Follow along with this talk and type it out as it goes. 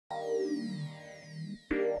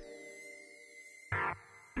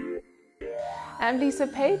I'm Lise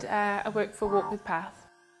Pape. I work for Walk with Path.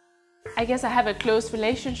 I guess I have a close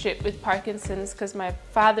relationship with Parkinson's because my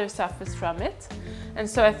father suffers from it. And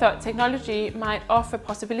so I thought technology might offer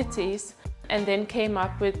possibilities, and then came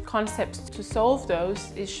up with concepts to solve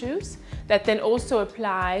those issues that then also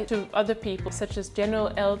apply to other people, such as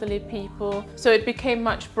general elderly people. So it became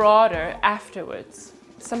much broader afterwards.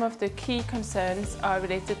 Some of the key concerns are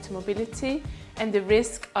related to mobility and the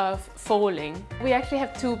risk of falling. We actually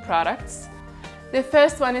have two products. The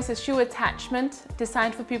first one is a shoe attachment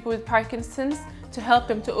designed for people with Parkinson's to help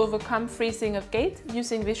them to overcome freezing of gait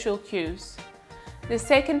using visual cues. The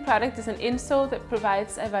second product is an insole that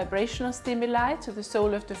provides a vibrational stimuli to the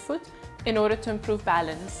sole of the foot in order to improve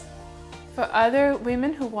balance. For other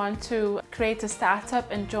women who want to create a startup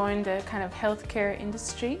and join the kind of healthcare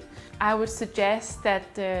industry, I would suggest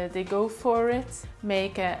that they go for it,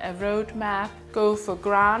 make a roadmap, go for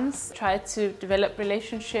grants, try to develop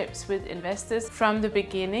relationships with investors from the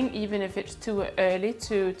beginning, even if it's too early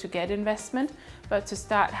to get investment, but to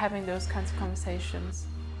start having those kinds of conversations.